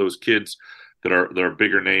coming after those kids that are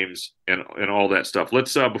bigger names and all that stuff.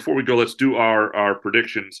 Let's before we go, let's do our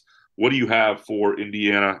predictions. What do you have for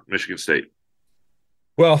Indiana, Michigan State?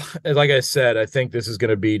 Well, like I said, I think this is going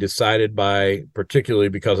to be decided by, particularly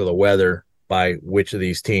because of the weather, by which of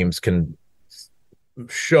these teams can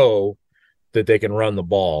show that they can run the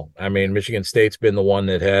ball. I mean, Michigan State's been the one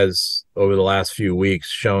that has, over the last few weeks,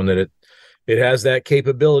 shown that it has that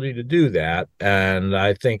capability to do that. And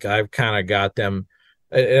I think I've kind of got them.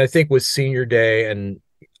 And I think with senior day, and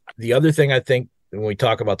the other thing I think when we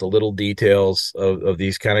talk about the little details of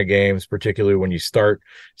these kind of games, particularly when you start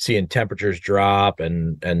seeing temperatures drop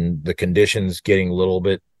and the conditions getting a little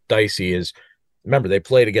bit dicey, is, remember, they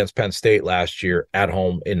played against Penn State last year at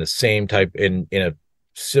home in the same type, in a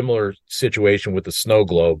similar situation with the snow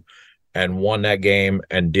globe, and won that game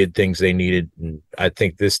and did things they needed. And I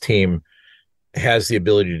think this team has the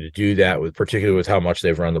ability to do that, particularly with how much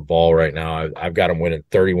they've run the ball right now. I've got them winning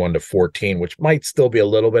 31-14, which might still be a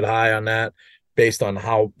little bit high on that based on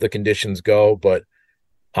how the conditions go, but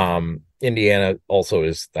Indiana also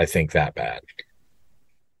is, I think, that bad.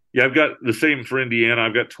 Yeah, I've got the same for Indiana.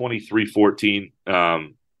 I've got 23-14,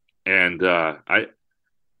 and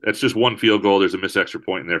that's just one field goal. There's a missed extra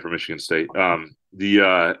point in there for Michigan State.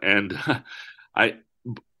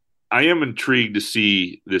 I am intrigued to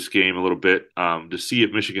see this game a little bit, to see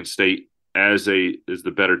if Michigan State, as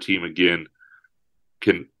the better team again,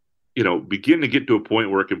 can begin to get to a point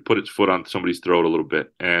where it can put its foot on somebody's throat a little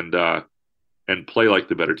bit and play like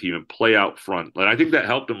the better team and play out front. And I think that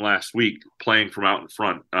helped them last week, playing from out in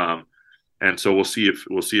front. And so we'll see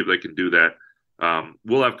if they can do that.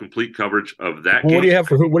 We'll have complete coverage of that game. What do you have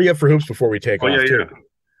for hoops before we take off? Yeah.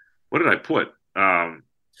 What did I put? I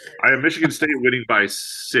have Michigan State winning by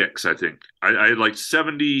 6, I think. I had like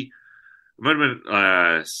 70, it might have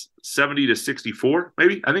been 70-64,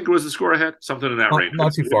 maybe. I think it was the score I had, something in that range.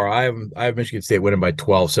 Not too far. I have Michigan State winning by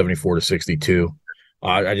 12, 74-62.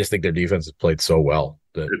 I just think their defense has played so well.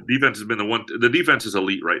 The defense has been the defense is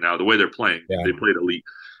elite right now. The way they're playing, They played elite.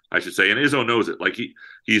 I should say. And Izzo knows it. Like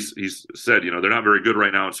he's said, they're not very good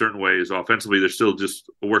right now in certain ways. Offensively, they're still just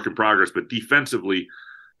a work in progress, but defensively,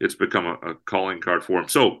 it's become a calling card for him.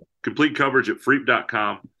 So complete coverage at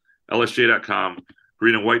freep.com, lsj.com,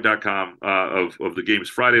 greenandwhite.com of the games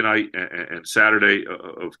Friday night and Saturday.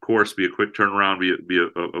 Of course, be a quick turnaround, be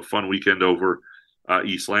a fun weekend over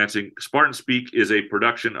East Lansing. Spartan Speak is a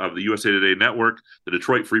production of the USA Today Network, the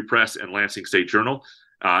Detroit Free Press, and Lansing State Journal.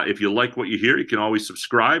 If you like what you hear, you can always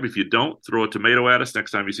subscribe. If you don't, throw a tomato at us next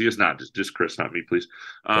time you see us. Not just Chris, not me, please.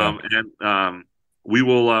 And we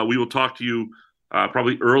will talk to you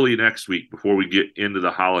probably early next week before we get into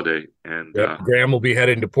the holiday. And Graham will be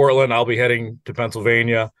heading to Portland. I'll be heading to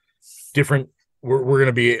Pennsylvania. We're going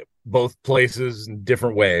to be both places in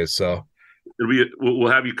different ways. So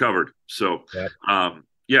we'll have you covered. So,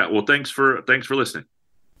 well, thanks for listening.